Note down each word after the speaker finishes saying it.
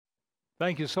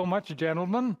Thank you so much,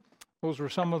 gentlemen. Those were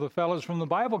some of the fellows from the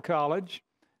Bible College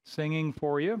singing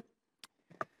for you.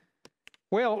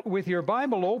 Well, with your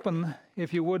Bible open,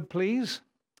 if you would, please.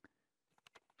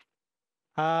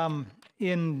 In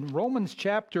Romans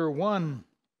chapter 1,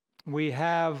 we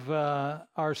have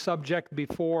our subject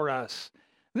before us.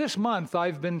 This month,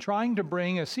 I've been trying to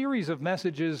bring a series of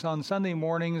messages on Sunday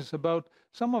mornings about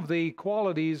some of the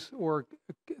qualities or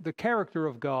the character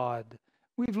of God.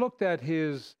 We've looked at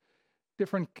His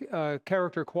different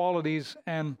character qualities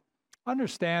and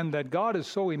understand that God is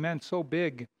so immense, so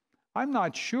big. I'm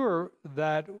not sure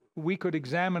that we could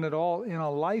examine it all in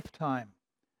a lifetime.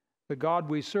 The God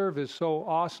we serve is so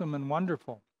awesome and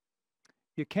wonderful.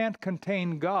 You can't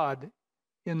contain God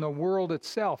in the world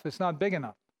itself. It's not big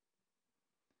enough.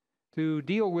 To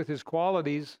deal with His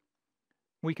qualities,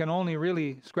 we can only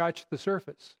really scratch the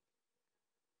surface.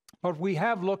 But we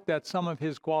have looked at some of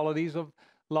His qualities of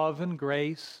love and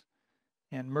grace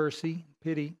and mercy,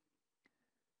 pity.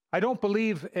 I don't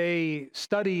believe a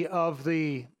study of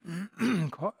the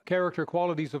character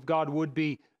qualities of God would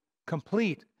be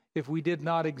complete if we did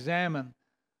not examine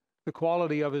the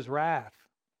quality of His wrath.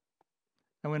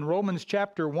 Now in Romans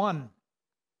chapter 1,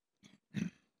 in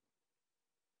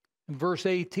verse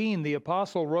 18, the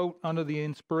apostle wrote under the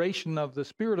inspiration of the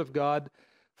Spirit of God,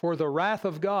 "For the wrath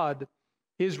of God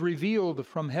is revealed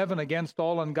from heaven against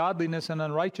all ungodliness and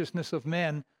unrighteousness of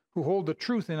men who hold the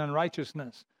truth in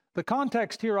unrighteousness." The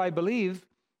context here, I believe,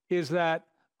 is that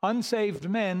unsaved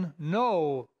men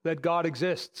know that God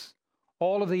exists.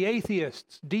 All of the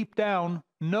atheists, deep down,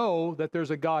 know that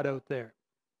there's a God out there.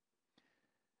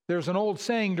 There's an old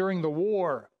saying during the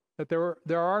war that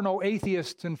there are no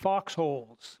atheists in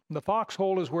foxholes. The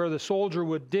foxhole is where the soldier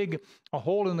would dig a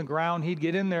hole in the ground. He'd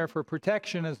get in there for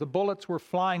protection as the bullets were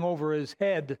flying over his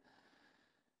head.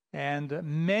 And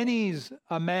many's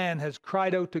a man has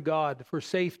cried out to God for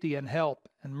safety and help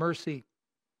and mercy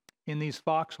in these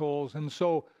foxholes. And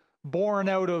so, born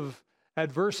out of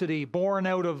adversity, born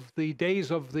out of the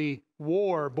days of the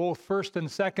war, both First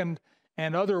and Second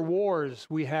and other wars,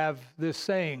 we have this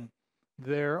saying,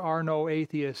 there are no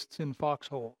atheists in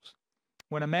foxholes.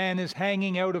 When a man is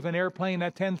hanging out of an airplane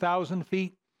at 10,000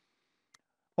 feet,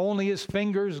 only his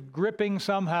fingers gripping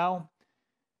somehow,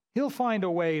 he'll find a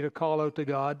way to call out to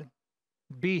God,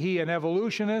 be he an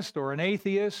evolutionist or an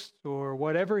atheist or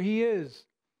whatever he is.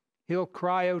 He'll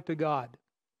cry out to God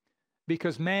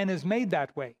because man is made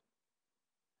that way.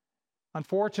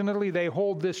 Unfortunately, they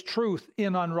hold this truth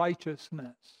in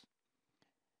unrighteousness.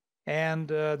 And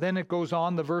then it goes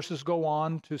on, the verses go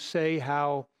on to say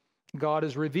how God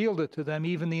has revealed it to them,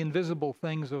 even the invisible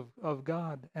things of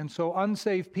God. And so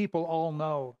unsaved people all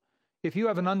know. If you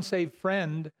have an unsaved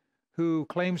friend who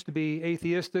claims to be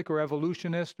atheistic or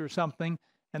evolutionist or something,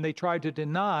 and they try to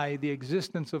deny the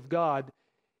existence of God,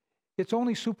 it's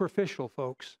only superficial,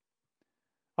 folks.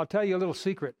 I'll tell you a little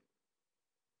secret.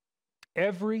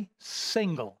 Every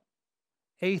single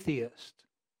atheist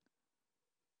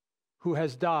who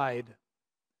has died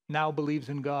now believes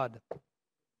in God.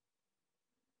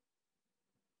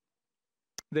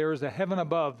 There is a heaven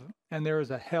above and there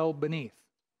is a hell beneath.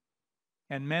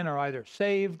 And men are either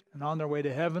saved and on their way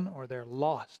to heaven, or they're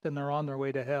lost and they're on their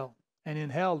way to hell. And in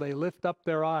hell, they lift up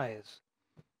their eyes.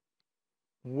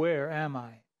 Where am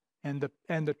I? And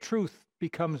the truth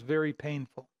becomes very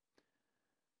painful.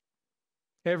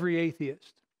 Every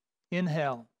atheist in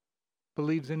hell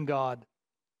believes in God.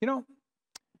 You know,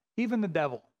 even the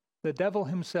devil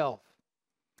himself.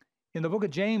 In the book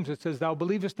of James, it says, "Thou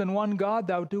believest in one God,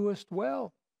 thou doest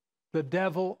well." The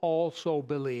devil also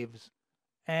believes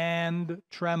and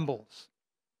trembles.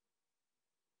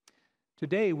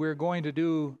 Today we're going to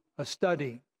do a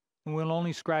study, and we'll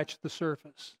only scratch the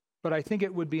surface, but I think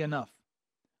it would be enough.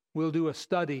 We'll do a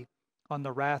study on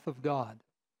the wrath of God,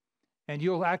 and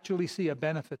you'll actually see a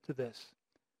benefit to this.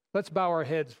 Let's bow our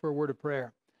heads for a word of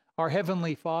prayer. Our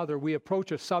Heavenly Father, we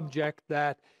approach a subject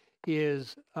that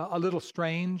is a little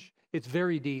strange. It's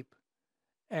very deep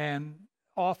and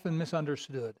often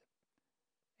misunderstood.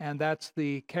 And that's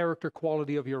the character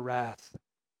quality of your wrath.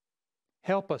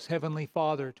 Help us, Heavenly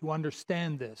Father, to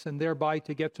understand this and thereby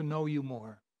to get to know you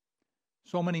more.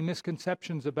 So many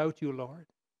misconceptions about you, Lord.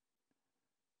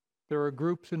 There are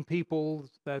groups and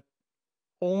peoples that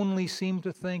only seem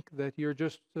to think that you're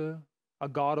just a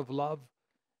God of love.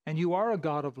 And you are a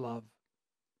God of love.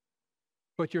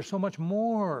 But you're so much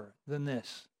more than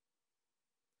this.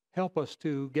 Help us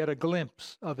to get a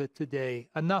glimpse of it today,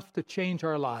 enough to change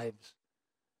our lives.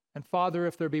 And Father,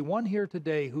 if there be one here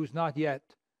today who's not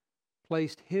yet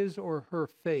placed his or her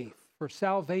faith for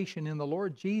salvation in the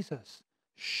Lord Jesus,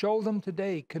 show them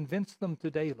today, convince them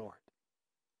today, Lord.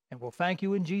 And we'll thank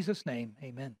you in Jesus' name.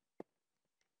 Amen.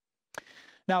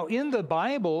 Now, in the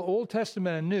Bible, Old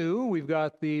Testament and New, we've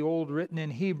got the Old written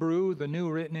in Hebrew, the New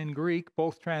written in Greek,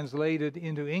 both translated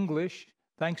into English,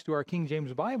 thanks to our King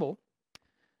James Bible.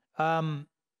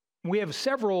 We have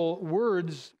several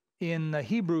words in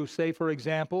Hebrew, say, for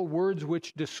example, words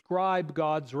which describe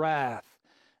God's wrath.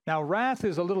 Now, wrath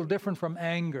is a little different from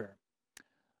anger.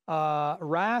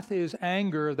 Wrath is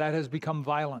anger that has become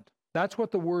violent. That's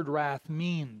what the word wrath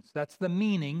means. That's the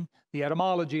meaning, the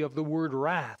etymology of the word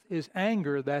wrath, is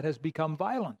anger that has become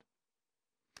violent.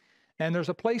 And there's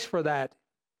a place for that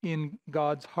in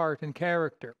God's heart and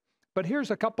character. But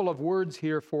here's a couple of words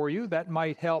here for you that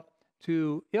might help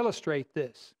to illustrate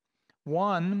this.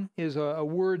 One is a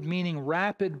word meaning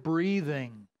rapid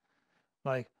breathing,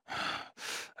 like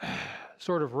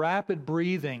sort of rapid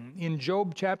breathing. In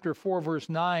Job chapter 4, verse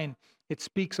 9, it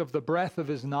speaks of the breath of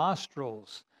his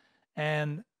nostrils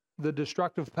and the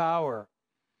destructive power.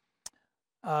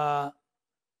 Haran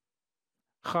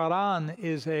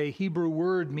is a Hebrew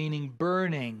word meaning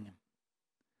burning.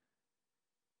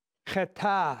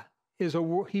 Chetah is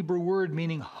a Hebrew word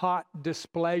meaning hot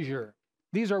displeasure.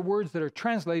 These are words that are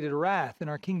translated wrath in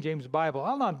our King James Bible.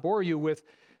 I'll not bore you with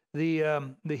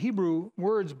the Hebrew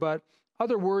words, but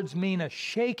other words mean a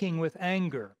shaking with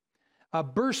anger, a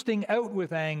bursting out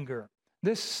with anger.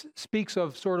 This speaks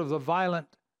of sort of the violent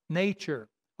nature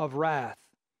of wrath.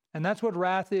 And that's what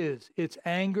wrath is. It's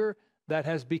anger that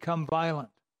has become violent.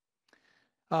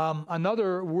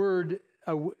 Another word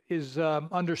is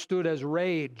understood as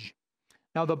rage.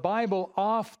 Now, the Bible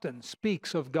often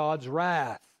speaks of God's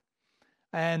wrath.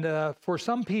 And for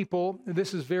some people,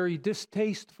 this is very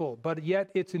distasteful, but yet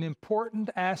it's an important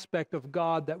aspect of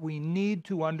God that we need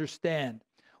to understand.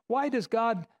 Why does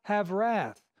God have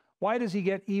wrath? Why does he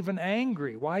get even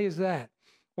angry? Why is that?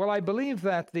 Well, I believe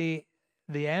that the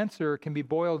answer can be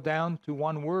boiled down to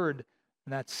one word,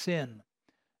 and that's sin.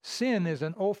 Sin is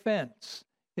an offense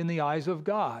in the eyes of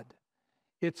God.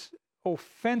 It's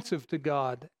offensive to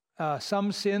God.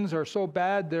 Some sins are so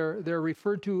bad they're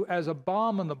referred to as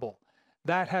abominable.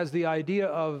 That has the idea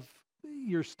of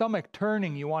your stomach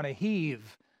turning, you want to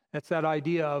heave. That's that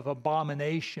idea of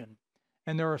abomination.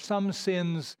 And there are some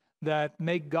sins that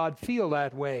make God feel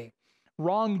that way.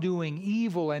 Wrongdoing,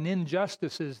 evil, and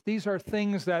injustices, these are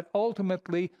things that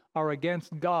ultimately are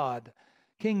against God.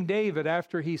 King David,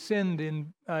 after he sinned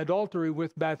in adultery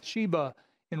with Bathsheba,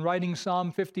 in writing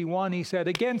Psalm 51, he said,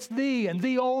 "Against thee and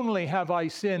thee only have I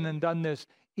sinned and done this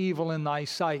evil in thy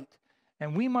sight."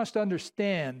 And we must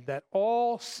understand that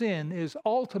all sin is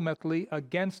ultimately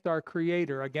against our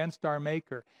Creator, against our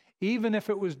Maker. Even if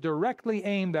it was directly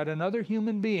aimed at another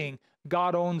human being,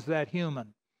 God owns that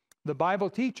human. The Bible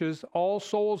teaches all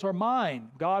souls are mine.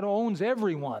 God owns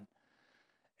everyone.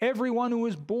 Everyone who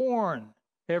is born,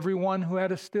 everyone who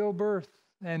had a stillbirth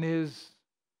and is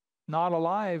not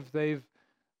alive, they're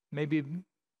in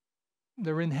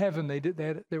heaven,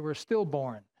 they were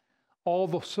stillborn. All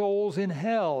the souls in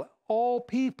hell, all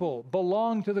people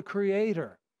belong to the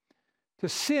Creator. To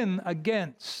sin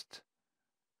against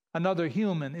another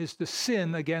human is to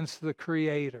sin against the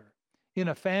Creator. In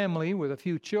a family with a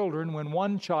few children, when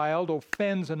one child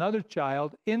offends another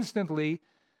child, instantly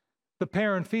the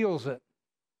parent feels it.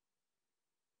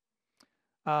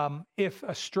 If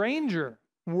a stranger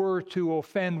were to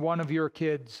offend one of your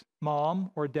kids,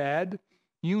 mom or dad,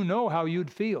 you know how you'd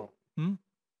feel.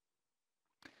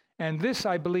 And this,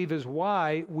 I believe, is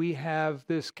why we have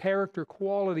this character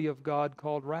quality of God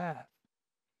called wrath.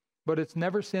 But it's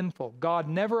never sinful. God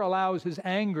never allows his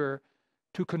anger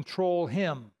to control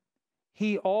him.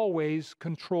 He always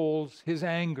controls his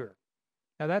anger.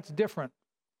 Now, that's different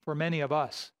for many of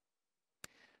us.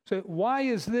 So why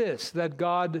is this that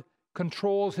God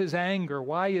controls his anger?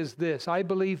 Why is this? I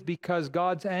believe because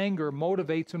God's anger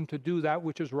motivates him to do that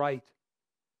which is right.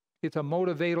 It's a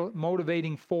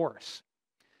motivating force.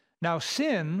 Now,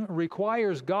 sin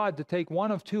requires God to take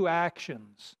one of two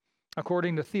actions.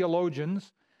 According to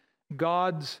theologians,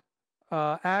 God's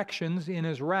actions in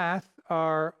his wrath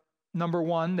are, number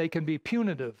one, they can be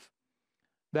punitive.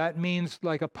 That means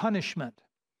like a punishment.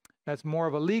 That's more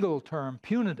of a legal term,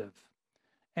 punitive.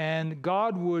 And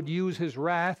God would use his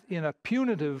wrath in a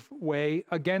punitive way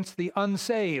against the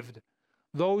unsaved,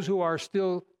 those who are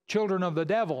still children of the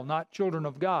devil, not children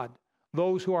of God.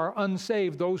 Those who are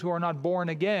unsaved, those who are not born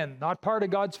again, not part of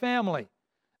God's family.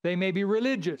 They may be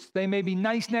religious. They may be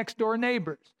nice next door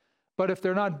neighbors. But if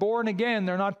they're not born again,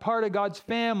 they're not part of God's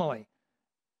family.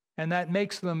 And that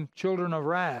makes them children of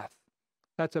wrath.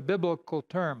 That's a biblical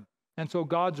term. And so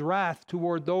God's wrath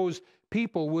toward those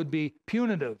people would be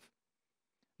punitive.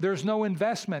 There's no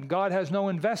investment. God has no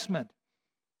investment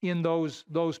in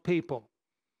those people.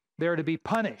 They're to be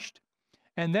punished.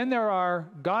 And then there are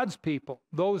God's people,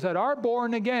 those that are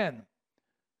born again,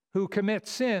 who commit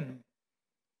sin.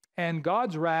 And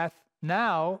God's wrath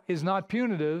now is not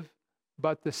punitive,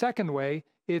 but the second way,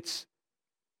 it's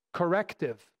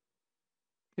corrective.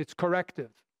 It's corrective.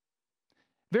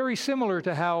 Very similar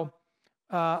to how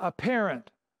a parent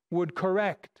would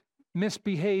correct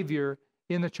misbehavior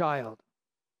in the child.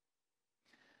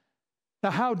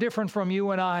 Now, how different from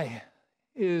you and I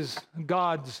is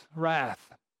God's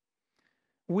wrath?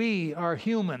 We are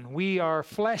human. We are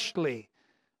fleshly.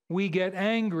 We get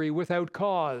angry without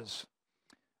cause.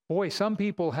 Boy, some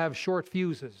people have short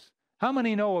fuses. How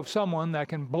many know of someone that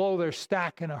can blow their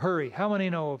stack in a hurry? How many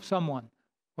know of someone?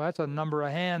 Well, that's a number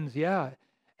of hands, yeah.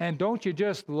 And don't you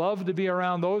just love to be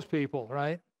around those people,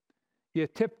 right? You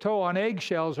tiptoe on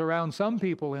eggshells around some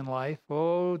people in life.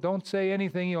 Oh, don't say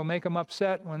anything. You'll make them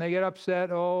upset. When they get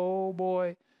upset, oh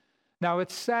boy. Now,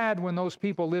 it's sad when those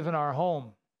people live in our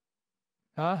home.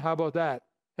 Huh? How about that?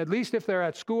 At least if they're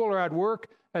at school or at work,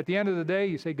 at the end of the day,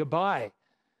 you say goodbye.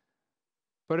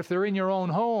 But if they're in your own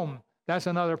home, that's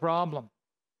another problem.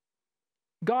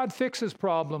 God fixes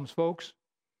problems, folks.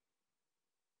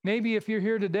 Maybe if you're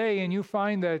here today and you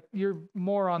find that you're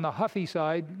more on the huffy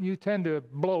side, you tend to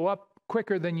blow up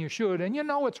quicker than you should, and you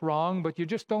know it's wrong, but you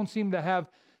just don't seem to have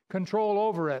control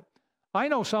over it. I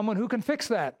know someone who can fix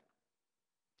that.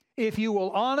 If you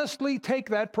will honestly take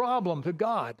that problem to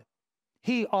God,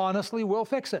 He honestly will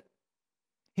fix it.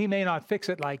 He may not fix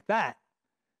it like that,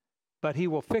 but He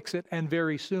will fix it, and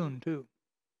very soon too.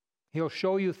 He'll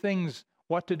show you things,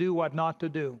 what to do, what not to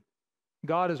do.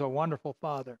 God is a wonderful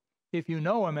Father, if you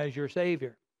know Him as your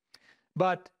Savior.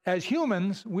 But as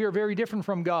humans, we are very different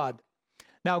from God.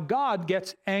 Now, God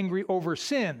gets angry over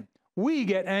sin. We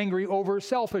get angry over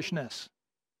selfishness.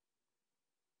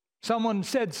 Someone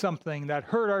said something that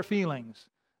hurt our feelings.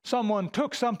 Someone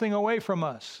took something away from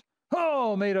us.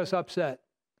 Oh, made us upset.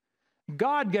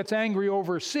 God gets angry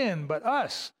over sin, but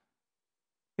us,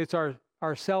 it's our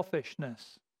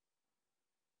selfishness.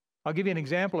 I'll give you an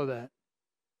example of that.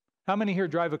 How many here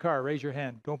drive a car? Raise your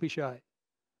hand. Don't be shy.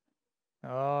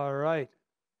 All right.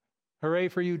 Hooray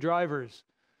for you drivers.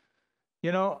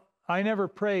 You know, I never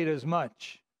prayed as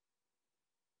much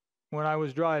when I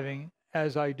was driving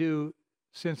as I do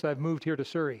since I've moved here to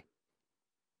Surrey.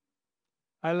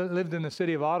 I lived in the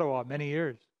city of Ottawa many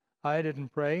years. I didn't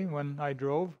pray when I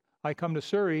drove. I come to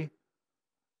Surrey,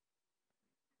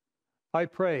 I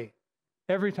pray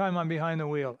every time I'm behind the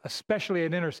wheel, especially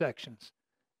at intersections.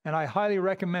 And I highly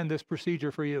recommend this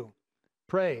procedure for you.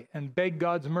 Pray and beg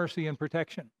God's mercy and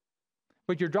protection.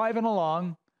 But you're driving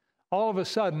along, all of a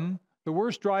sudden, the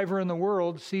worst driver in the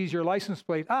world sees your license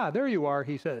plate. Ah, there you are,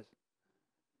 he says.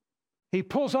 He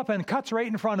pulls up and cuts right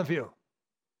in front of you.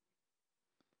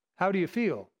 How do you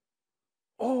feel?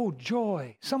 Oh,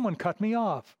 joy, someone cut me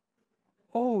off.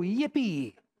 Oh,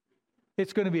 yippee.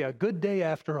 It's going to be a good day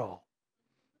after all.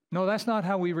 No, that's not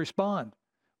how we respond.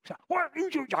 What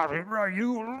are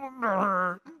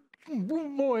you?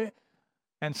 Boy.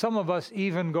 And some of us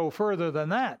even go further than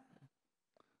that.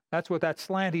 That's what that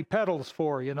slanty pedal's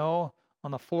for, you know,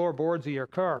 on the floorboards of your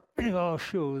car. I'll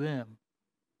show them.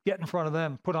 Get in front of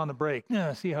them, put on the brake.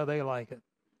 Yeah, see how they like it.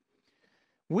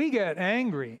 We get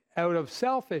angry out of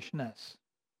selfishness.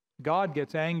 God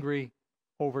gets angry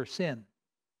over sin.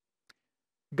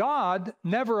 God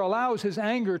never allows His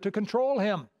anger to control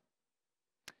Him.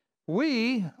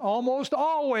 We almost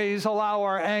always allow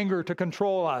our anger to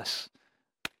control us.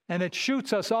 And it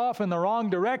shoots us off in the wrong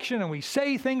direction, and we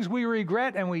say things we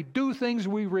regret, and we do things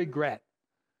we regret.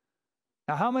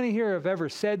 Now, how many here have ever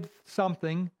said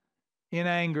something in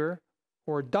anger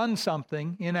or done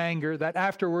something in anger that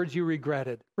afterwards you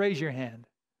regretted? Raise your hand.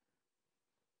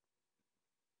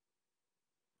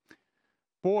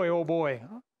 Boy, oh boy,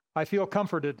 I feel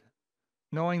comforted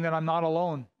knowing that I'm not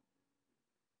alone.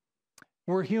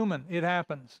 We're human. It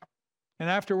happens. And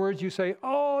afterwards you say,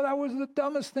 oh, that was the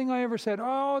dumbest thing I ever said.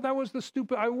 Oh, that was the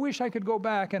stupid. I wish I could go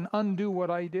back and undo what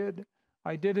I did.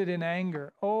 I did it in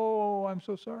anger. Oh, I'm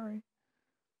so sorry.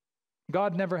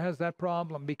 God never has that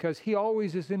problem because He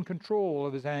always is in control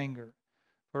of His anger.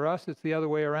 For us, it's the other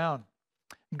way around.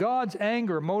 God's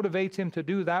anger motivates Him to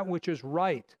do that which is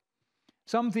right.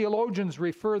 Some theologians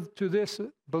refer to this,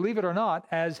 believe it or not,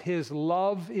 as His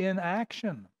love in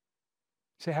action.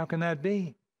 You say, how can that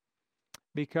be?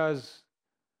 Because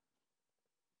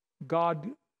God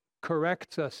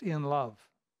corrects us in love.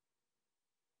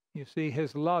 You see,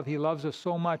 His love, He loves us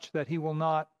so much that He will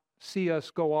not see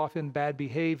us go off in bad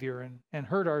behavior and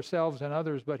hurt ourselves and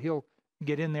others, but He'll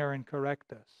get in there and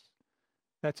correct us.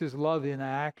 That's His love in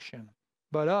action.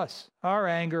 but us. Our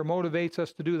anger motivates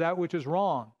us to do that which is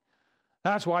wrong.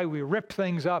 That's why we rip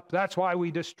things up. That's why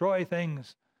we destroy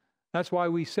things. That's why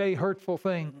we say hurtful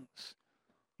things,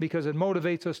 because it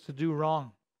motivates us to do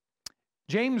wrong.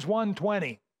 James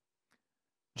 1:20.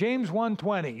 James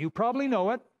 1:20. You probably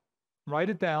know it. Write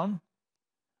it down.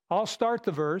 I'll start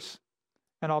the verse,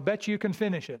 and I'll bet you can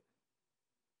finish it.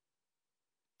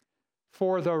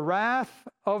 For the wrath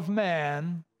of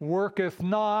man worketh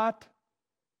not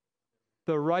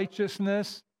the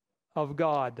righteousness of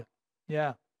God.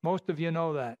 Yeah, most of you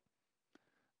know that.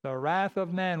 The wrath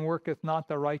of man worketh not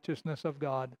the righteousness of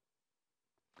God.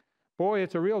 Boy,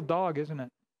 it's a real dog, isn't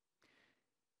it?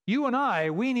 You and I,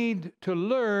 we need to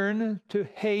learn to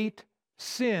hate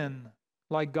sin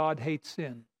like God hates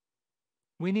sin.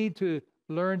 We need to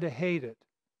learn to hate it,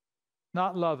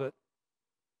 not love it,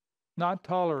 not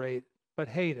tolerate it, but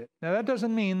hate it. Now, that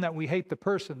doesn't mean that we hate the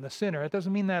person, the sinner. It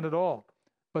doesn't mean that at all.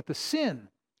 But the sin,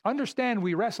 understand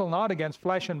we wrestle not against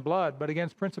flesh and blood, but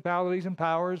against principalities and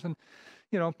powers and,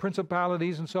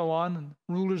 principalities and so on, and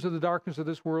rulers of the darkness of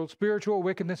this world, spiritual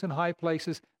wickedness in high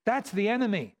places. That's the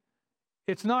enemy.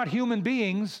 It's not human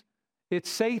beings. It's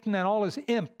Satan and all his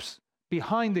imps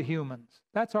behind the humans.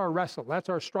 That's our wrestle. That's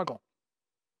our struggle.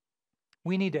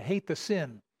 We need to hate the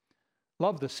sin,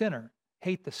 love the sinner,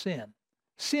 hate the sin.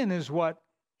 Sin is what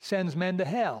sends men to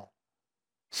hell.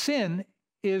 Sin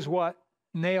is what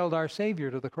nailed our Savior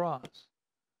to the cross.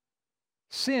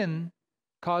 Sin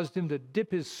caused him to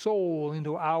dip his soul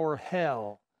into our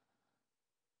hell.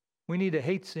 We need to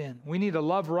hate sin. We need to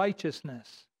love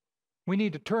righteousness. We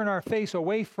need to turn our face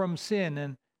away from sin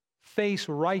and face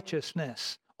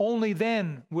righteousness. Only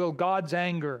then will God's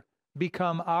anger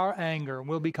become our anger.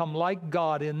 We'll become like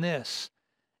God in this,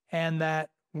 and that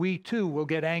we too will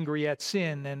get angry at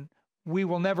sin, and we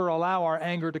will never allow our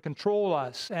anger to control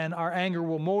us, and our anger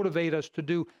will motivate us to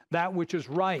do that which is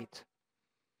right.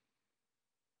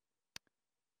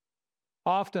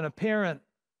 Often a parent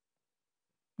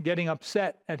getting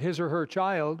upset at his or her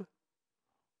child,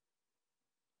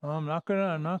 I'm not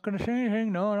gonna say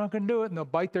anything. No, I'm not gonna do it. And they'll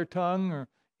bite their tongue or,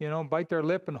 bite their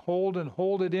lip and hold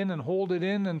it in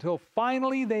until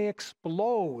finally they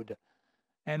explode.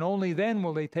 And only then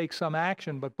will they take some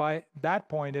action. But by that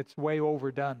point, it's way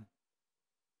overdone.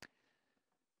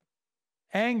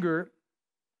 Anger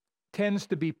tends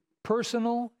to be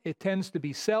personal. It tends to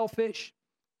be selfish.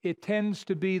 It tends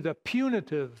to be the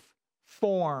punitive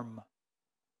form.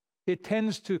 It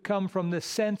tends to come from the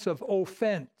sense of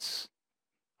offense,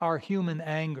 our human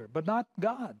anger, but not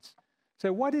God's.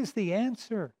 So what is the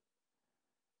answer?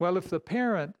 Well, if the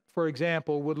parent, for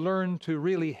example, would learn to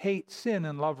really hate sin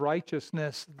and love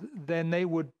righteousness, then they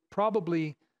would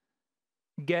probably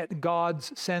get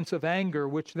God's sense of anger,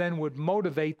 which then would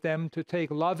motivate them to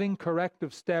take loving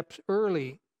corrective steps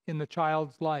early in the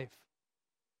child's life.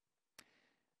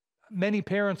 Many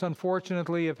parents,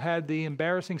 unfortunately, have had the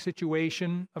embarrassing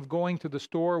situation of going to the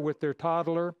store with their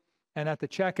toddler and at the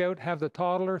checkout have the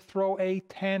toddler throw a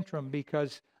tantrum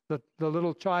because the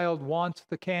little child wants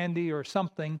the candy or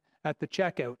something at the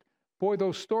checkout. Boy,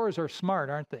 those stores are smart,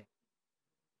 aren't they?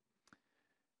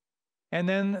 And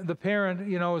then the parent,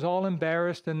 is all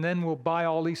embarrassed and then will buy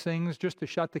all these things just to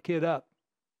shut the kid up.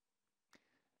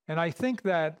 And I think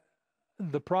that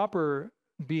the proper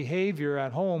behavior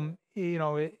at home,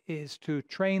 is to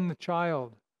train the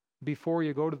child before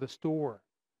you go to the store.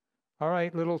 All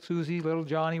right, little Susie, little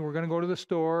Johnny, we're going to go to the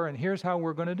store, and here's how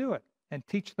we're going to do it, and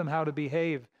teach them how to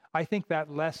behave. I think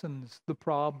that lessens the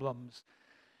problems.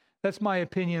 That's my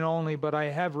opinion only, but I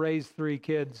have raised 3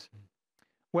 kids.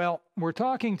 Well, we're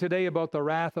talking today about the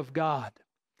wrath of God.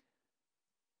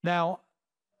 Now,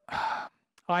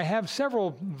 I have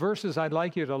several verses I'd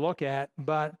like you to look at,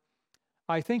 but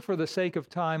I think for the sake of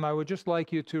time, I would just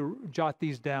like you to jot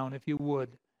these down, if you would,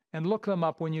 and look them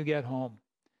up when you get home.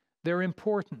 They're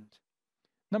important.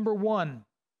 Number 1.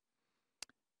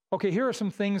 Okay, here are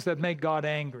some things that make God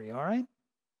angry, all right?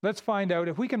 Let's find out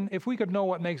if we could know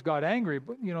what makes God angry,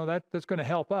 that's going to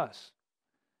help us.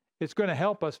 It's going to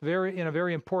help us in a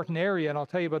very important area, and I'll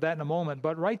tell you about that in a moment.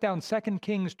 But write down 2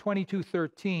 Kings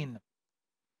 22:13.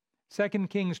 2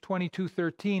 Kings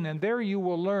 22:13, and there you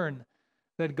will learn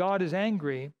that God is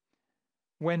angry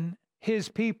when his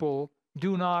people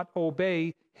do not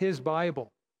obey his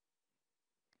Bible.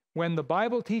 When the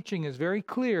Bible teaching is very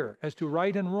clear as to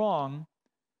right and wrong,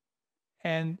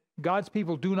 and God's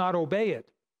people do not obey it,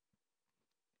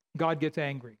 God gets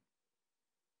angry.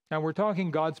 Now we're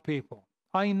talking God's people.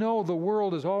 I know the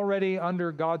world is already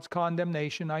under God's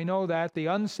condemnation. I know that. The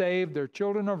unsaved, they're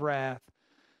children of wrath.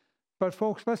 But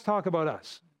folks, let's talk about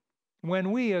us.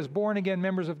 When we, as born-again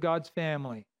members of God's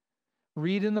family,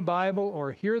 read in the Bible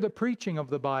or hear the preaching of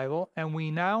the Bible, and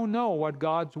we now know what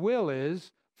God's will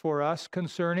is for us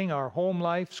concerning our home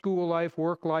life, school life,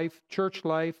 work life, church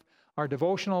life, our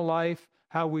devotional life,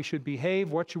 how we should behave,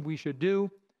 what we should do.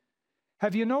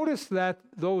 Have you noticed that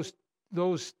those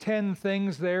 10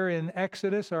 things there in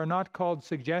Exodus are not called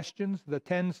suggestions, the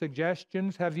 10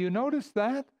 suggestions? Have you noticed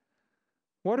that?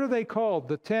 What are they called?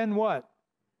 The 10 what?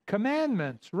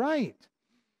 Commandments, right.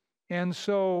 And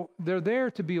so they're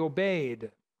there to be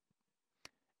obeyed.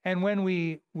 And when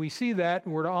we see that,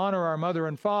 we're to honor our mother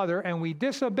and father, and we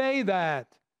disobey that.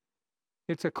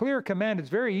 It's a clear command. It's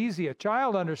very easy. A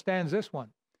child understands this one.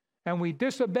 And we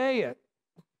disobey it.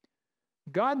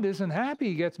 God isn't happy.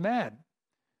 He gets mad.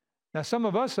 Now, some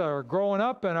of us are growing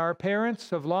up, and our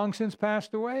parents have long since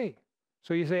passed away.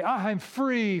 So you say, I'm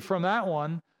free from that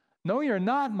one. No, you're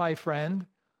not, my friend,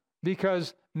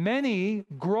 because many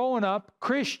growing up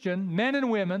Christian men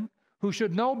and women who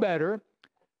should know better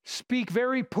speak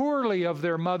very poorly of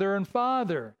their mother and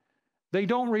father. They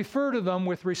don't refer to them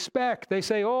with respect. They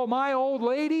say, oh, my old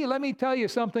lady, let me tell you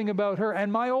something about her.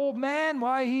 And my old man,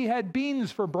 why, he had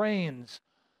beans for brains.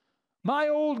 My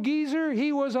old geezer,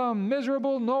 he was a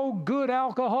miserable, no good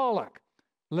alcoholic.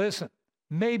 Listen,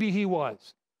 maybe he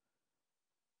was.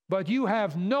 But you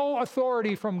have no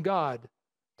authority from God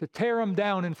to tear him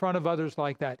down in front of others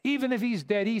like that. Even if he's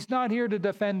dead, he's not here to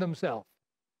defend himself.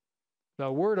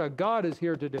 The Word of God is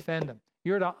here to defend him.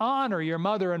 You're to honor your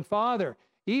mother and father,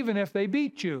 even if they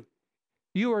beat you.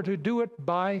 You are to do it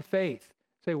by faith.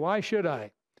 Say, why should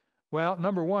I? Well,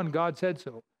 number one, God said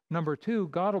so. Number two,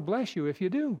 God will bless you if you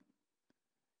do.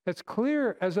 It's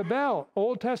clear as a bell,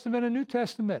 Old Testament and New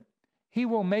Testament. He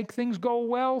will make things go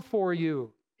well for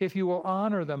you if you will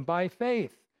honor them by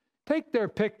faith. Take their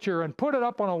picture and put it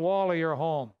up on a wall of your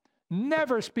home.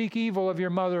 Never speak evil of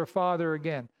your mother or father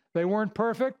again. They weren't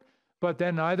perfect, but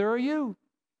then neither are you.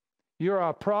 You're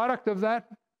a product of that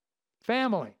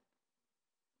family.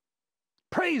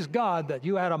 Praise God that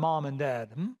you had a mom and dad.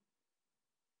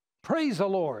 Praise the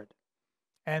Lord.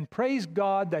 And praise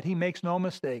God that He makes no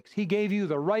mistakes. He gave you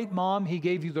the right mom. He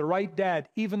gave you the right dad,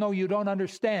 even though you don't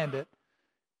understand it.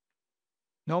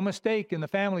 No mistake in the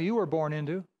family you were born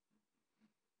into.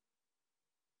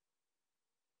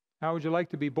 How would you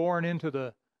like to be born into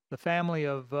the family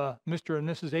of Mr. and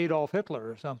Mrs. Adolf Hitler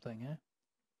or something? Eh?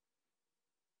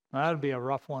 Well, that would be a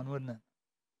rough one, wouldn't it?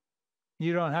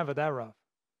 You don't have it that rough.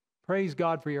 Praise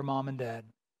God for your mom and dad.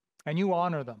 And you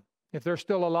honor them. If they're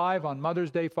still alive on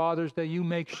Mother's Day, Father's Day, you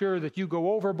make sure that you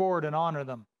go overboard and honor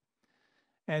them.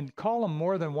 And call them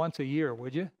more than once a year,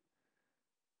 would you?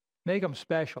 Make them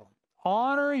special.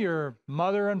 Honor your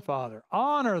mother and father.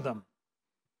 Honor them.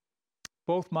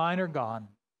 Both mine are gone.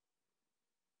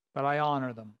 But I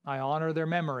honor them. I honor their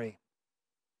memory.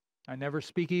 I never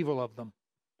speak evil of them.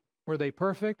 Were they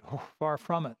perfect? Oh, far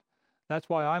from it. That's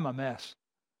why I'm a mess.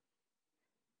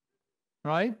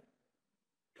 Right?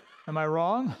 Am I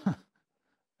wrong?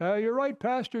 You're right,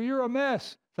 Pastor. You're a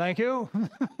mess. Thank you.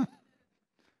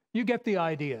 You get the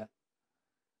idea.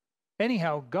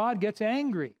 Anyhow, God gets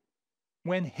angry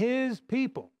when His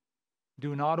people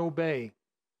do not obey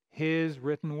His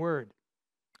written word.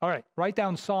 All right, write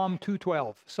down Psalm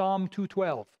 212. Psalm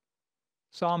 212.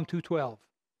 Psalm 212.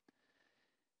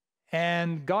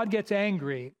 And God gets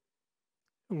angry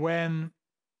when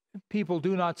people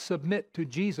do not submit to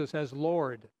Jesus as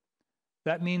Lord.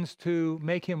 That means to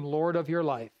make Him Lord of your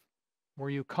life,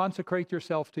 where you consecrate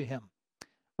yourself to Him.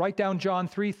 Write down John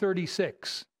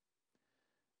 3:36.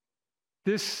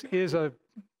 This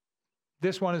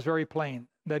one is very plain,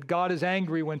 that God is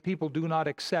angry when people do not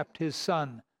accept His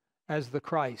Son as the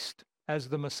Christ, as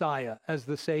the Messiah, as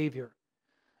the Savior.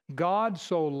 God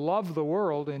so loved the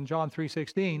world in John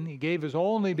 3:16, He gave His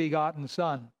only begotten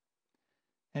Son.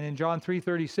 And in John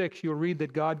 3:36, you'll read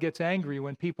that God gets angry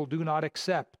when people do not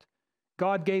accept.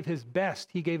 God gave His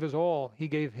best. He gave His all. He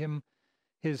gave Him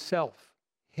Himself.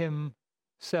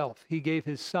 He gave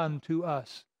His Son to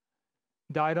us.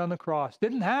 Died on the cross.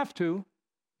 Didn't have to,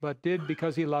 but did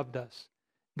because He loved us.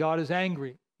 God is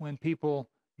angry when people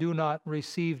do not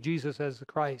receive Jesus as the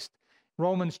Christ.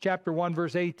 Romans chapter 1,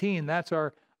 verse 18, that's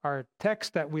our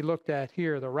text that we looked at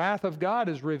here. The wrath of God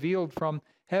is revealed from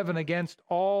heaven against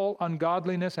all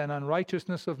ungodliness and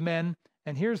unrighteousness of men.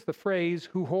 And here's the phrase,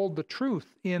 who hold the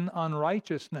truth in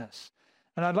unrighteousness.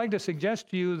 And I'd like to suggest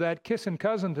to you that kiss and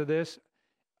cousin to this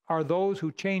are those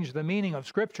who change the meaning of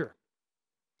Scripture.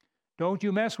 Don't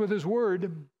you mess with His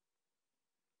Word.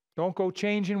 Don't go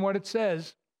changing what it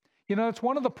says. You know, it's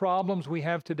one of the problems we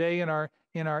have today in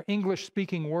our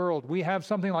English-speaking world. We have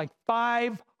something like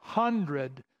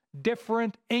 500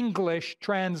 different English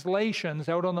translations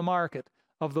out on the market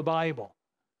of the Bible.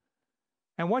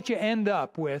 And what you end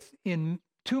up with in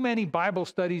too many Bible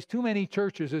studies, too many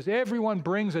churches, is everyone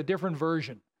brings a different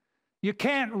version. You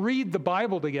can't read the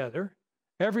Bible together.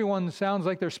 Everyone sounds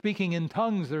like they're speaking in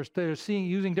tongues. They're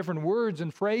using different words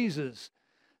and phrases.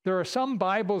 There are some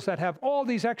Bibles that have all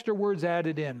these extra words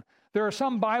added in. There are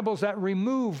some Bibles that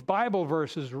remove Bible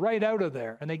verses right out of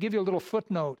there, and they give you a little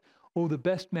footnote. Oh, the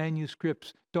best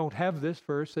manuscripts don't have this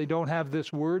verse, they don't have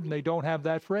this word, and they don't have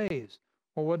that phrase.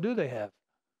 Well, what do they have?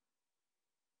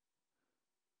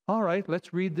 All right,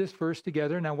 let's read this verse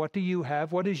together. Now, what do you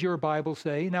have? What does your Bible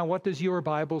say? Now, what does your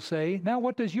Bible say? Now,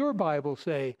 what does your Bible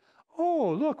say?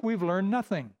 Oh, look, we've learned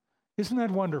nothing. Isn't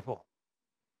that wonderful?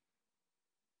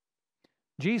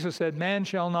 Jesus said, man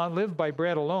shall not live by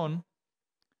bread alone,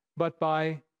 but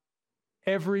by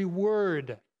every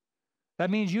word. That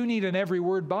means you need an every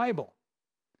word Bible.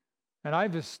 And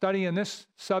I've been studying this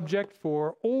subject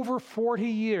for over 40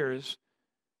 years,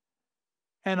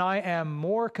 and I am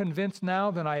more convinced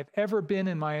now than I've ever been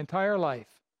in my entire life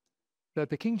that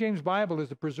the King James Bible is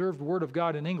the preserved Word of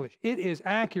God in English. It is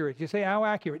accurate. You say, how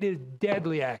accurate? It is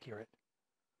deadly accurate.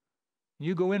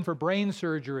 You go in for brain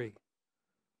surgery.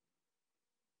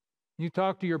 You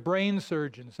talk to your brain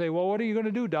surgeon, say, well, what are you going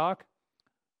to do, doc?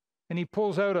 And he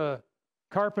pulls out a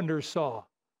carpenter's saw.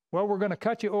 Well, we're going to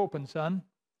cut you open, son.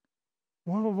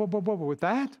 Whoa, with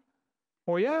that?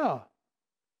 Oh, yeah.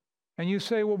 And you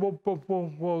say, well,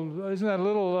 isn't that a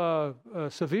little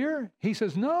severe? He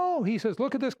says, no. He says,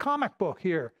 look at this comic book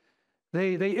here.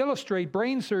 They illustrate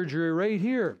brain surgery right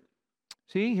here.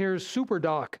 See, here's Super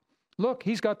Doc. Look,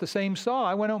 he's got the same saw.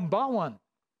 I went out and bought one.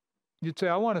 You'd say,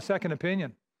 I want a second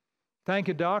opinion. Thank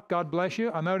you, Doc. God bless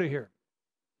you. I'm out of here.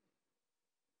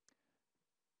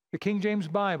 The King James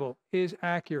Bible is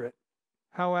accurate.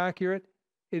 How accurate?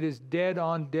 It is dead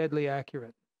on deadly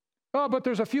accurate. Oh, but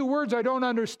there's a few words I don't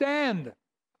understand.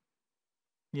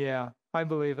 Yeah, I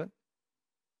believe it.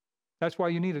 That's why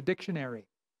you need a dictionary.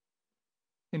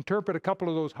 Interpret a couple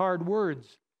of those hard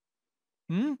words.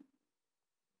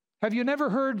 Have you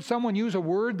never heard someone use a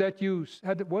word that you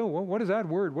had, well, what is that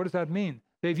word? What does that mean?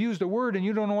 They've used a word and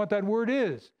you don't know what that word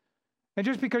is. And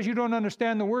just because you don't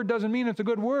understand the word doesn't mean it's a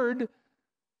good word.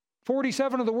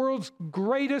 47 of the world's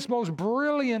greatest, most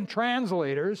brilliant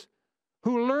translators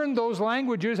who learned those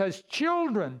languages as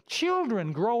children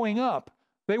growing up.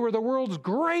 They were the world's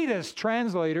greatest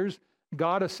translators.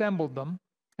 God assembled them.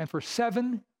 And for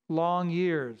 7 long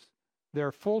years,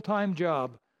 their full-time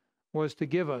job was to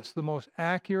give us the most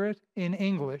accurate in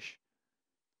English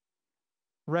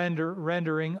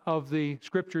rendering of the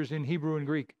scriptures in Hebrew and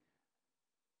Greek.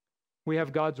 We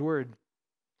have God's word.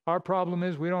 Our problem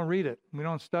is we don't read it. We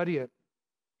don't study it.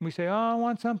 We say, oh, I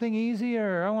want something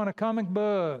easier. I want a comic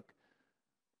book.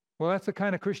 Well, that's the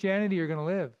kind of Christianity you're going to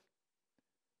live.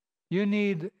 You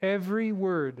need every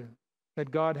word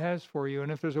that God has for you.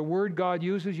 And if there's a word God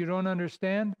uses you don't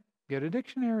understand, get a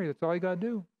dictionary. That's all you got to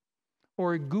do.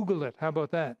 Or Google it. How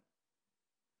about that?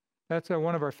 That's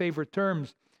one of our favorite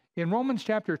terms. In Romans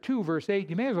chapter 2, verse 8,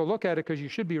 you may as well look at it because you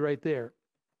should be right there.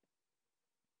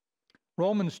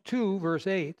 Romans 2, verse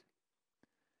 8,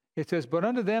 it says, but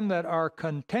unto them that are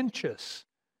contentious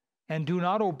and do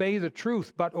not obey the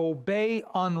truth, but obey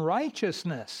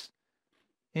unrighteousness,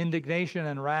 indignation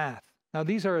and wrath. Now,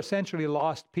 these are essentially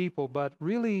lost people, but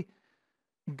really,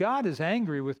 God is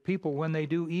angry with people when they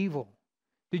do evil.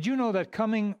 Did you know that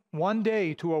coming one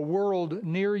day to a world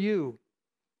near you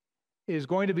is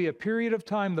going to be a period of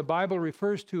time the Bible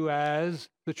refers to as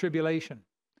the tribulation?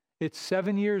 It's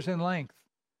 7 years in length.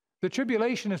 The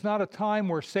tribulation is not a time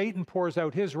where Satan pours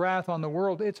out his wrath on the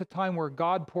world. It's a time where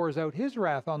God pours out his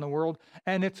wrath on the world,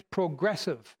 and it's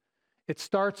progressive. It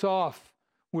starts off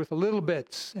with little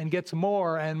bits and gets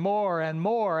more and more and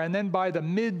more, and then by the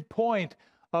midpoint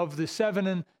of the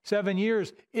 7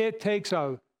 years, it takes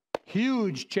a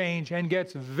huge change and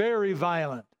gets very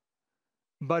violent.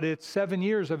 But it's 7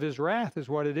 years of his wrath is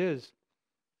what it is.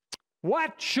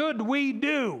 What should we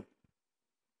do?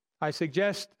 I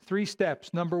suggest 3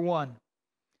 steps. Number 1,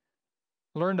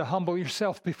 learn to humble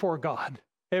yourself before God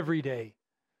every day.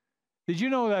 Did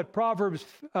you know that Proverbs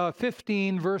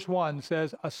 15, verse 1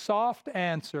 says, a soft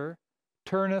answer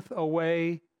turneth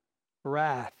away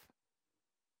wrath.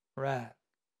 Wrath.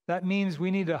 That means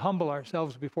we need to humble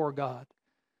ourselves before God.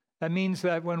 That means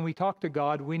that when we talk to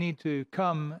God, we need to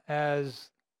come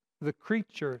as the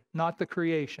creature, not the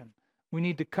creation. We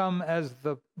need to come as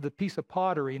the piece of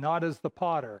pottery, not as the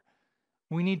potter.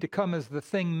 We need to come as the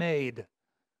thing made.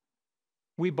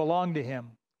 We belong to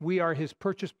him. We are his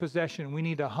purchased possession. We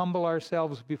need to humble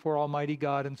ourselves before Almighty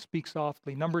God and speak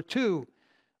softly. Number 2,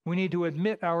 we need to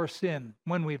admit our sin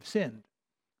when we've sinned.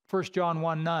 1 John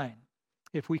 1:9.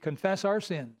 If we confess our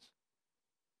sins,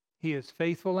 He is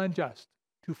faithful and just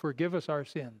to forgive us our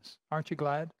sins. Aren't you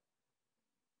glad?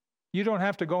 You don't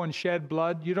have to go and shed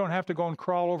blood. You don't have to go and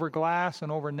crawl over glass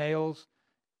and over nails.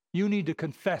 You need to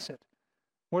confess it.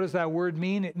 What does that word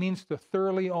mean? It means to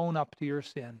thoroughly own up to your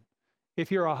sin.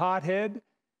 If you're a hothead,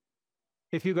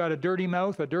 if you got a dirty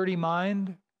mouth, a dirty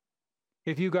mind,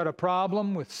 if you got a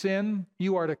problem with sin,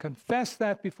 you are to confess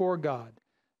that before God.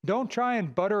 Don't try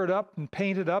and butter it up and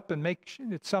paint it up and make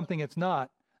it something it's not.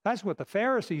 That's what the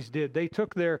Pharisees did. They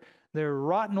took their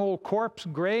rotten old corpse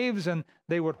graves and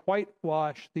they would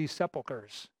whitewash these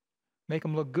sepulchres, make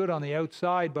them look good on the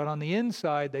outside, but on the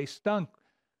inside they stunk.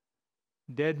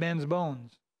 Dead men's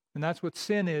bones. And that's what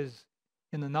sin is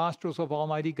in the nostrils of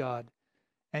Almighty God.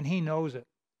 And He knows it.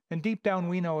 And deep down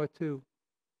we know it too.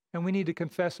 And we need to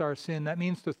confess our sin. That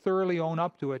means to thoroughly own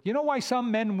up to it. You know why some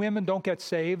men and women don't get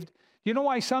saved? You know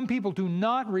why some people do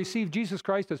not receive Jesus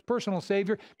Christ as personal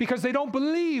Savior? Because they don't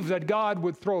believe that God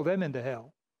would throw them into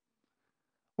hell.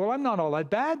 Well, I'm not all that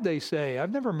bad, they say.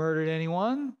 I've never murdered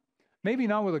anyone. Maybe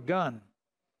not with a gun.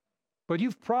 But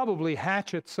you've probably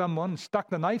hatcheted someone, stuck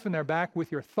the knife in their back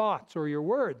with your thoughts or your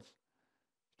words.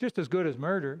 Just as good as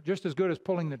murder, just as good as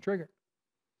pulling the trigger.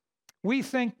 We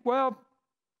think, well,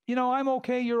 you know, I'm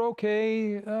okay, you're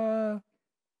okay,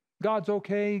 God's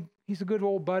okay, He's a good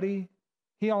old buddy,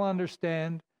 He'll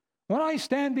understand. When I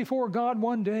stand before God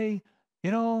one day,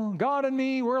 you know, God and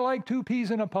me, we're like two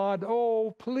peas in a pod.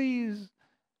 Oh, please,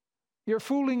 you're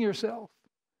fooling yourself.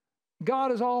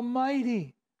 God is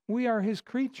almighty. We are His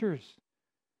creatures.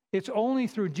 It's only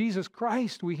through Jesus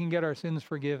Christ we can get our sins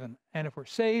forgiven. And if we're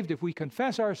saved, if we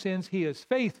confess our sins, He is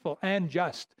faithful and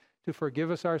just to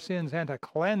forgive us our sins and to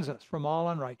cleanse us from all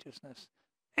unrighteousness.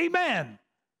 Amen.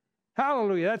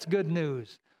 Hallelujah. That's good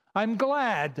news. I'm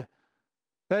glad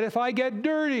that if I get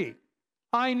dirty,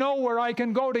 I know where I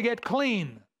can go to get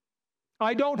clean.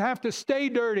 I don't have to stay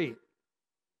dirty.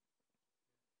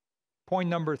 Point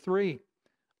number 3,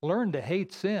 learn to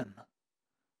hate sin.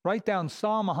 Write down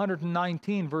Psalm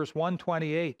 119, verse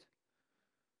 128.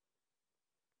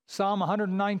 Psalm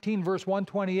 119, verse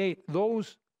 128.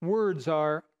 Those words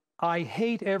are, I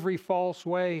hate every false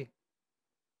way.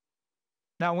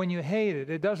 Now, when you hate it,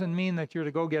 it doesn't mean that you're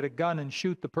to go get a gun and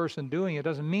shoot the person doing it. It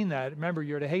doesn't mean that. Remember,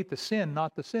 you're to hate the sin,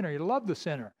 not the sinner. You're to love the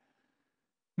sinner.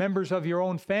 Members of your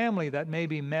own family that may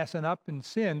be messing up in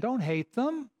sin, don't hate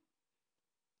them.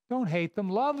 Don't hate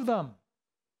them. Love them.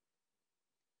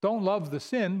 Don't love the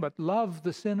sin, but love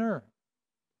the sinner.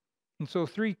 And so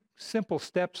 3 simple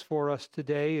steps for us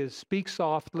today is speak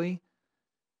softly,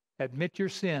 admit your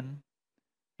sin,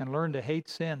 and learn to hate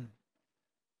sin.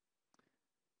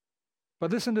 But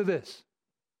listen to this.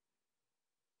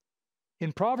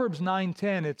 In Proverbs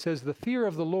 9:10, it says, the fear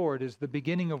of the Lord is the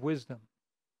beginning of wisdom.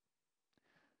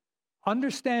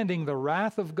 Understanding the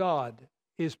wrath of God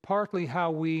is partly how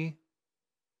we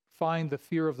find the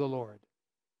fear of the Lord.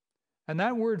 And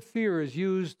that word fear is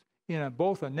used in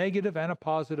both a negative and a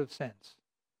positive sense.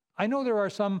 I know there are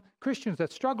some Christians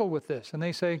that struggle with this, and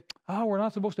they say, we're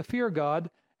not supposed to fear God.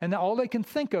 And all they can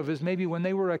think of is maybe when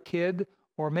they were a kid,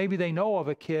 or maybe they know of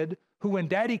a kid, who when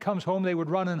daddy comes home, they would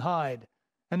run and hide.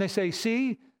 And they say,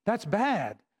 see, that's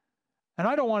bad. And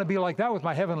I don't want to be like that with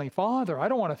my Heavenly Father. I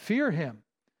don't want to fear Him.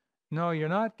 No, you're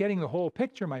not getting the whole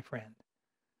picture, my friend.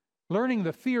 Learning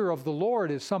the fear of the Lord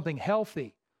is something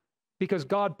healthy, because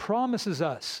God promises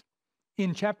us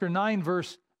in chapter 9,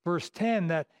 verse 10,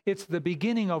 that it's the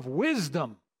beginning of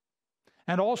wisdom.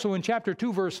 And also in chapter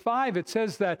 2, verse 5, it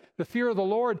says that the fear of the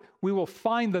Lord, we will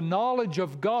find the knowledge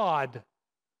of God.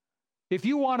 If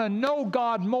you want to know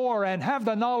God more and have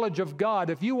the knowledge of God,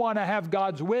 if you want to have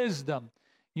God's wisdom,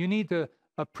 you need to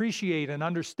appreciate and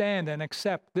understand and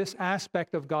accept this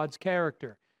aspect of God's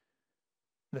character,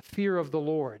 the fear of the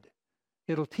Lord.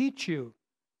 It'll teach you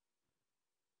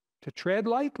to tread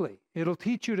lightly. It'll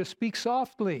teach you to speak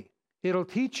softly. It'll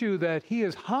teach you that He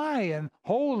is high and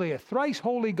holy, a thrice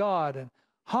holy God, and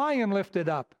high and lifted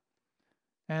up.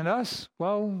 And us,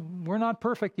 well, we're not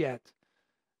perfect yet.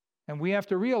 And we have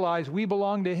to realize we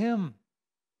belong to Him.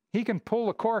 He can pull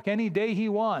the cork any day He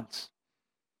wants.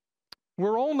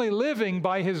 We're only living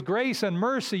by His grace and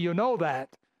mercy, you know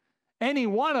that. Any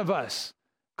one of us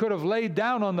could have laid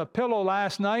down on the pillow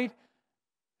last night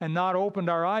and not opened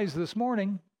our eyes this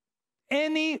morning.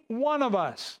 Any one of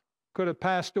us could have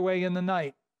passed away in the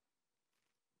night.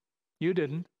 You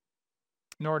didn't,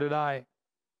 nor did I.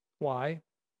 Why?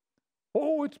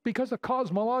 Oh, it's because of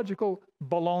cosmological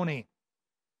baloney.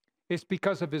 It's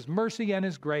because of His mercy and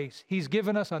His grace. He's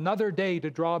given us another day to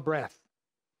draw breath.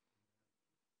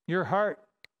 Your heart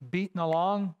beating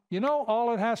along, you know,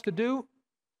 all it has to do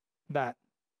that.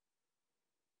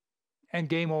 And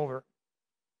game over.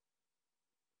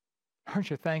 Aren't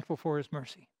you thankful for his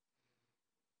mercy?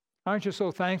 Aren't you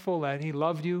so thankful that he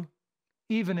loved you,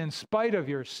 even in spite of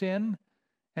your sin,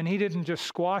 and he didn't just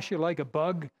squash you like a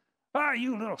bug? Ah,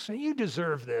 you little sin, you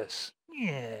deserve this.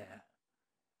 Yeah.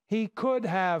 He could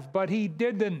have, but he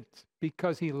didn't,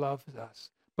 because he loves us.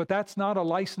 But that's not a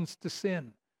license to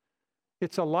sin.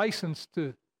 It's a license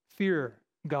to fear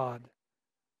God.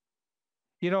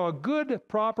 You know, a good,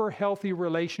 proper, healthy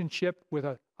relationship with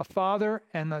a father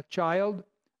and a child,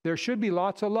 there should be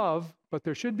lots of love, but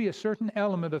there should be a certain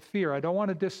element of fear. I don't want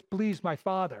to displease my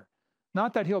father.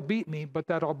 Not that he'll beat me, but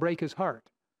that I'll break his heart.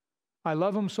 I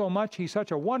love him so much. He's such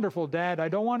a wonderful dad. I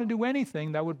don't want to do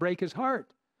anything that would break his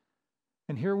heart.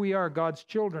 And here we are, God's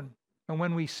children. And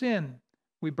when we sin,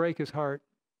 we break his heart.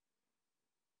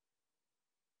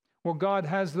 Well, God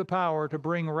has the power to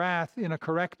bring wrath in a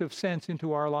corrective sense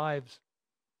into our lives.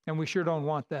 And we sure don't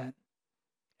want that.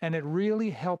 And it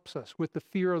really helps us with the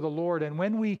fear of the Lord. And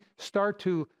when we start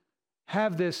to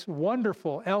have this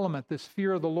wonderful element, this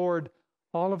fear of the Lord,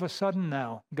 all of a sudden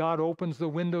now, God opens the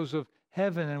windows of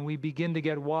heaven and we begin to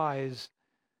get wise.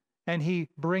 And he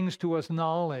brings to us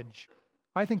knowledge.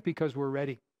 I think because we're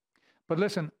ready. But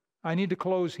listen, I need to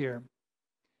close here.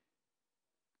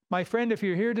 My friend, if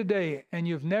you're here today and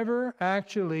you've never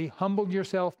actually humbled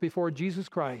yourself before Jesus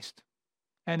Christ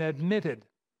and admitted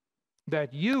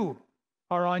that you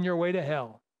are on your way to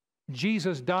hell,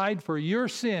 Jesus died for your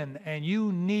sin and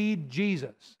you need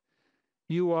Jesus.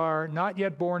 You are not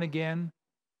yet born again.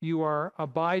 You are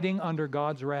abiding under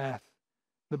God's wrath.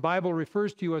 The Bible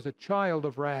refers to you as a child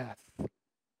of wrath.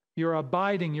 You're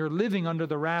abiding, you're living under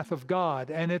the wrath of God,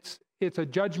 and it's a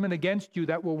judgment against you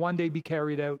that will one day be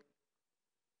carried out.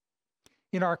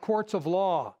 In our courts of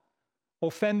law,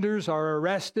 offenders are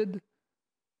arrested,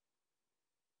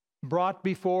 brought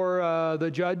before the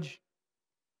judge,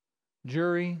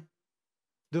 jury,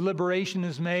 deliberation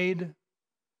is made.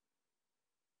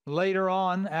 Later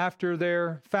on, after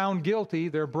they're found guilty,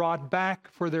 they're brought back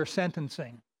for their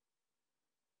sentencing.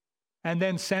 And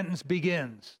then sentence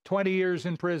begins, 20 years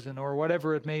in prison or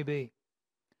whatever it may be.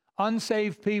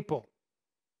 Unsaved people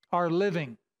are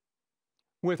living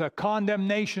with a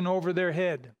condemnation over their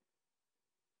head.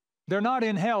 They're not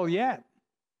in hell yet,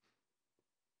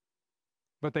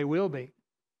 but they will be.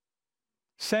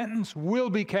 Sentence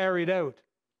will be carried out.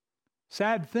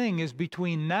 Sad thing is,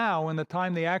 between now and the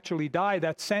time they actually die,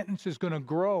 that sentence is going to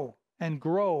grow and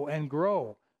grow and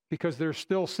grow because they're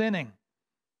still sinning.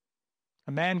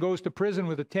 A man goes to prison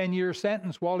with a 10-year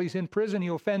sentence. While he's in prison, he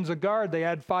offends a guard. They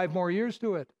add 5 more years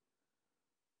to it.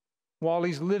 While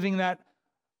he's living that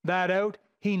out,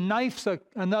 he knifes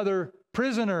another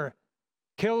prisoner,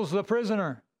 kills the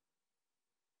prisoner.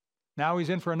 Now he's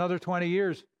in for another 20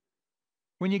 years.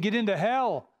 When you get into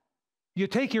hell, you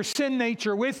take your sin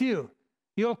nature with you.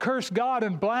 You'll curse God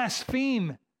and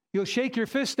blaspheme. You'll shake your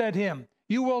fist at him.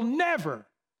 You will never,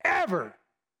 ever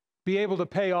be able to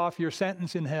pay off your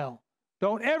sentence in hell.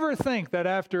 Don't ever think that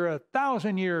after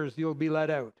 1,000 years you'll be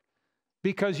let out,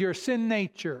 because your sin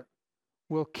nature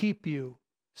will keep you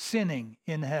sinning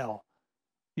in hell.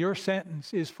 Your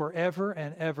sentence is forever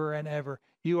and ever and ever.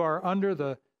 You are under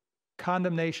the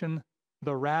condemnation,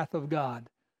 the wrath of God.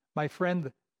 My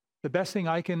friend, the best thing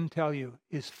I can tell you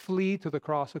is flee to the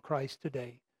cross of Christ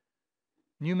today.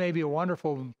 You may be a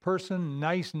wonderful person,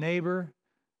 nice neighbor,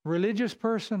 religious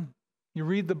person. You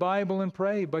read the Bible and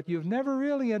pray, but you've never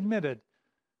really admitted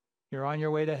you're on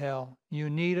your way to hell. You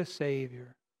need a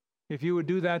Savior. If you would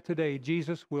do that today,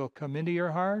 Jesus will come into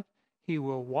your heart. He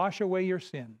will wash away your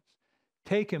sins.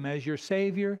 Take him as your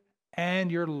Savior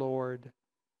and your Lord.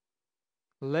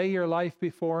 Lay your life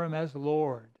before him as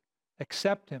Lord.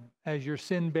 Accept him as your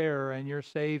sin bearer and your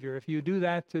Savior. If you do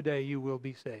that today, you will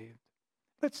be saved.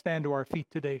 Let's stand to our feet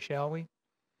today, shall we?